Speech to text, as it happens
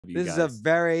This is a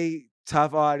very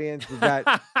tough audience. We've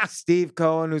got Steve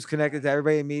Cohen, who's connected to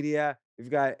everybody in media. We've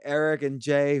got Eric and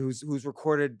Jay, who's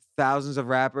recorded thousands of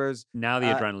rappers. Now the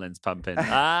adrenaline's pumping.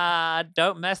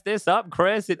 Don't mess this up,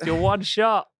 Chris. It's your one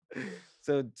shot.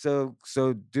 So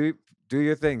do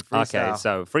your thing. Freestyle. Okay,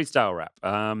 so freestyle rap.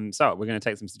 So we're going to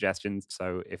take some suggestions.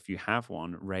 So if you have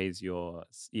one, raise your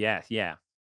yeah.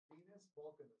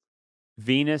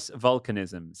 Venus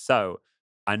volcanism. So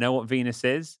I know what Venus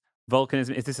is.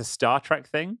 Volcanism. Is this a Star Trek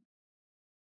thing?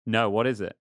 No. What is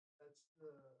it?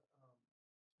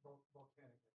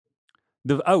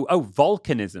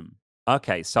 Volcanism.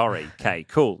 Okay, sorry. Okay,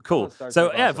 cool.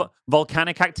 So yeah,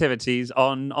 volcanic activities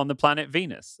on the planet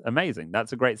Venus. Amazing.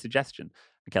 That's a great suggestion.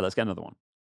 Okay, let's get another one.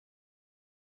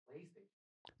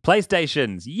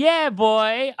 PlayStations. Yeah,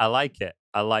 boy. I like it.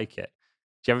 Do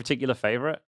you have a particular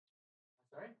favorite?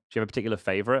 Sorry? Do you have a particular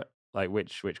favorite? Like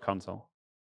which console?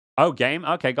 Oh, game?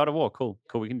 Okay, God of War. Cool.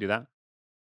 We can do that.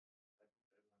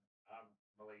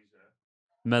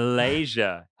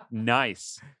 Malaysia.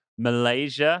 Nice.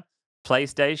 Malaysia,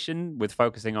 PlayStation with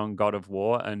focusing on God of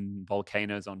War and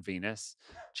volcanoes on Venus.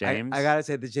 James? I gotta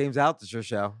say the James ALTUCHER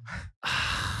show.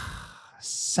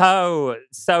 So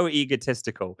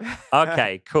egotistical.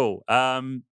 Okay, cool.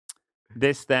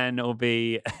 This then will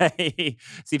be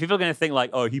see, people are going to think like,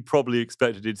 oh, he probably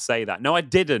expected it to say that. No, I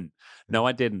didn't.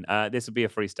 This will be a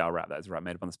freestyle rap. That's right,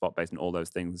 made up on the spot based on all those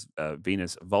things.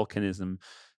 Venus, volcanism,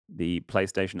 the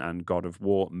PlayStation and God of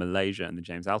War, Malaysia, and the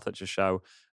James ALTUCHER show.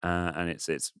 And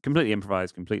it's completely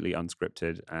improvised, completely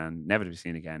unscripted, and never to be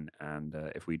seen again. And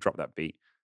if we drop that beat,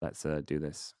 let's do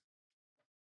this.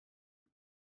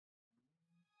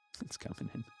 It's coming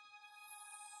in.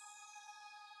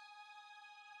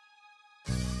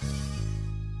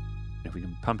 If we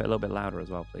can pump it a little bit louder as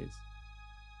well, please.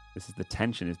 The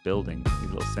tension is building.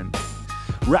 These little synths.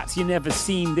 Raps you never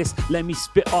seen this, let me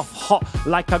spit off hot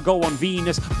like I go on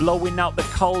Venus, blowing out the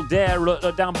cold air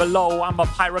down below. I'm a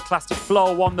pyroclastic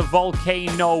flow on the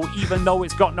volcano, even though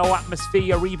it's got no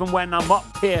atmosphere. Even when I'm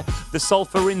up here, the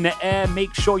sulfur in the air,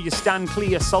 make sure you stand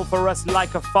clear. Sulfurous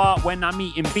like a fart when I'm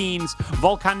eating beans.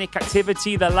 Volcanic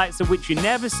activity, the likes of which you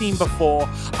never seen before.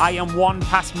 I am one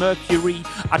past Mercury,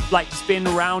 I'd like to spin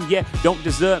around, yeah, don't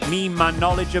desert me. My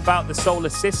knowledge about the solar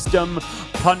system,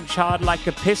 punch hard like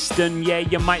a piston, yeah,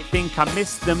 you might think I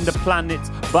missed them, the planets,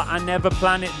 but I never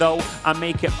plan it though. I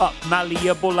make it up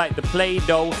malleable like the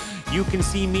Play-Doh. You can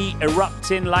see me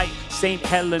erupting like St.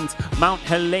 Helens, Mount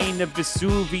Helena,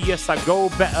 Vesuvius. I go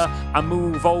better, I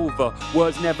move over.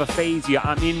 Words never phase you.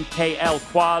 I'm in KL,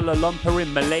 Kuala Lumpur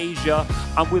in Malaysia.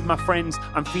 I'm with my friends,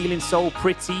 I'm feeling so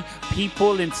pretty.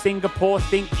 People in Singapore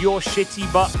think you're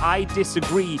shitty, but I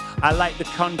disagree. I like the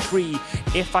country.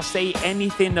 If I say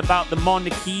anything about the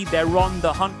monarchy, they're on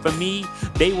the hunt for me.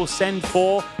 They will send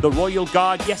for the royal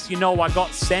guard. Yes, you know I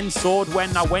got censored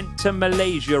when I went to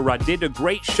Malaysia. I did a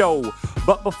great show.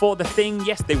 But before the thing,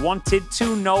 yes, they wanted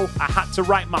to know. I had to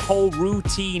write my whole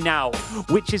routine out,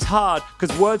 which is hard,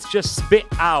 because words just spit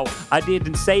out. I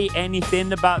didn't say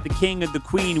anything about the king and the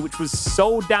queen, which was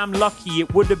so damn lucky.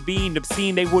 It would have been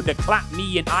obscene. They would have clapped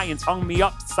me and irons hung me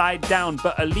upside down.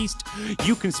 But at least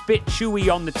you can spit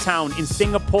chewy on the town. In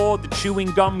Singapore, the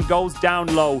chewing gum goes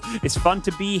down low. It's fun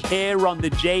to be here on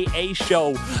the JA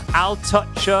show. I'll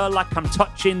touch her like I'm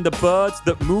touching the birds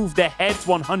that move their heads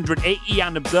 180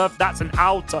 and observe. That's an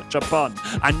ALTUCHER pun.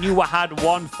 I knew I had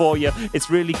one for you. It's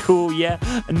really cool, yeah.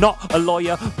 Not a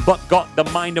lawyer, but got the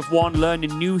mind of one,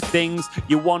 learning new things.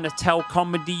 You want to tell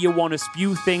comedy, you want to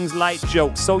spew things like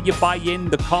jokes. So you buy in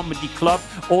the comedy club.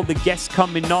 All the guests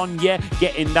coming on, yeah,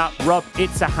 getting that rub.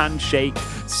 It's a handshake.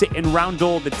 Sitting round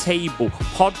all the table.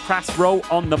 Podcast row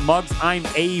on the mugs, I'm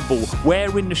able.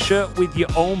 Wearing the shirt with your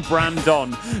own brand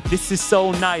on. This is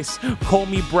so nice. Call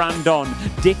me Brandon.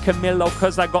 Dick Camillo,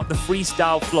 cause I got the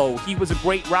freestyle flow. He was a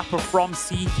great rapper from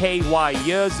CKY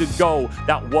years ago.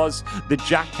 That was the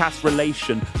Jackass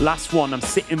relation. Last one, I'm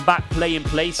sitting back playing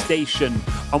PlayStation.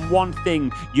 And one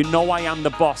thing, you know I am the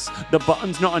boss. The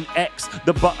button's not an X,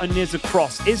 the button is a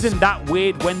cross. Isn't that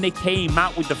weird when they came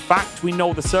out with the fact? We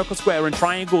know the circle, square and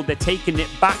triangle, they're taking it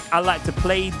back. I like to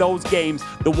play those games,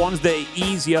 the ones that are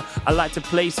easier. I like to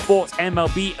play sports,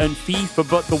 MLB and FIFA,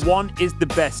 but the one is the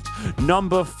best.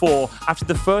 Number 4, after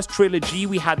the first trilogy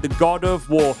we had the God of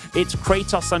War. It's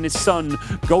Kratos and his son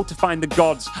go to find the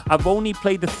gods. I've only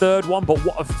played the third one, but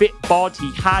what a fit bod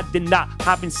he had in that,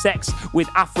 having sex with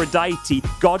Aphrodite,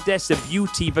 goddess of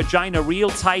beauty, vagina real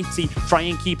tighty, try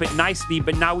and keep it nicely,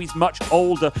 but now he's much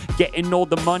older, getting all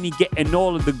the money, getting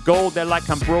all of the gold. They're like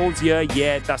Ambrosia, yeah,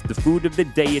 yeah, that's the food of the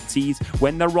deities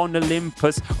when they're on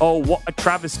Olympus. Oh, what a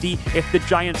travesty if the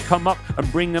giants come up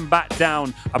and bring them back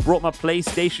down. I brought my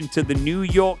PlayStation to the New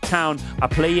York town. I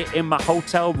play it in my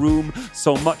hotel room.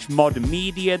 So much modern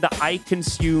media that I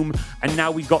consume. And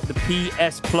now we got the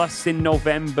PS Plus in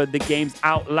November. The game's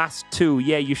Outlast 2.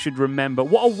 Yeah, you should remember.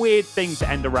 What a weird thing to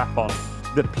end a rap on.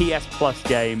 The PS Plus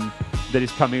game that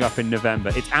is coming up in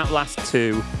November. It's Outlast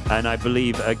 2, and I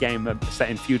believe a game set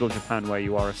in feudal Japan where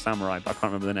you are a samurai. But I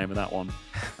can't remember the name of that one.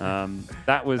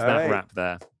 That was that rap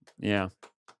there. Yeah.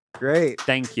 Great.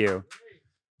 Thank you.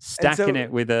 Stacking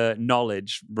it with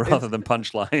knowledge rather than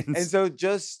punchlines. And so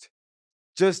just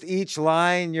each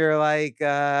line, you're like,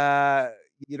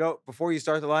 you don't, before you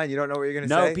start the line, you don't know what you're going to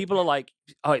say? No, people are like,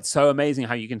 oh, it's so amazing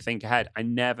how you can think ahead. I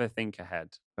never think ahead.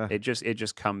 It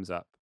just comes up.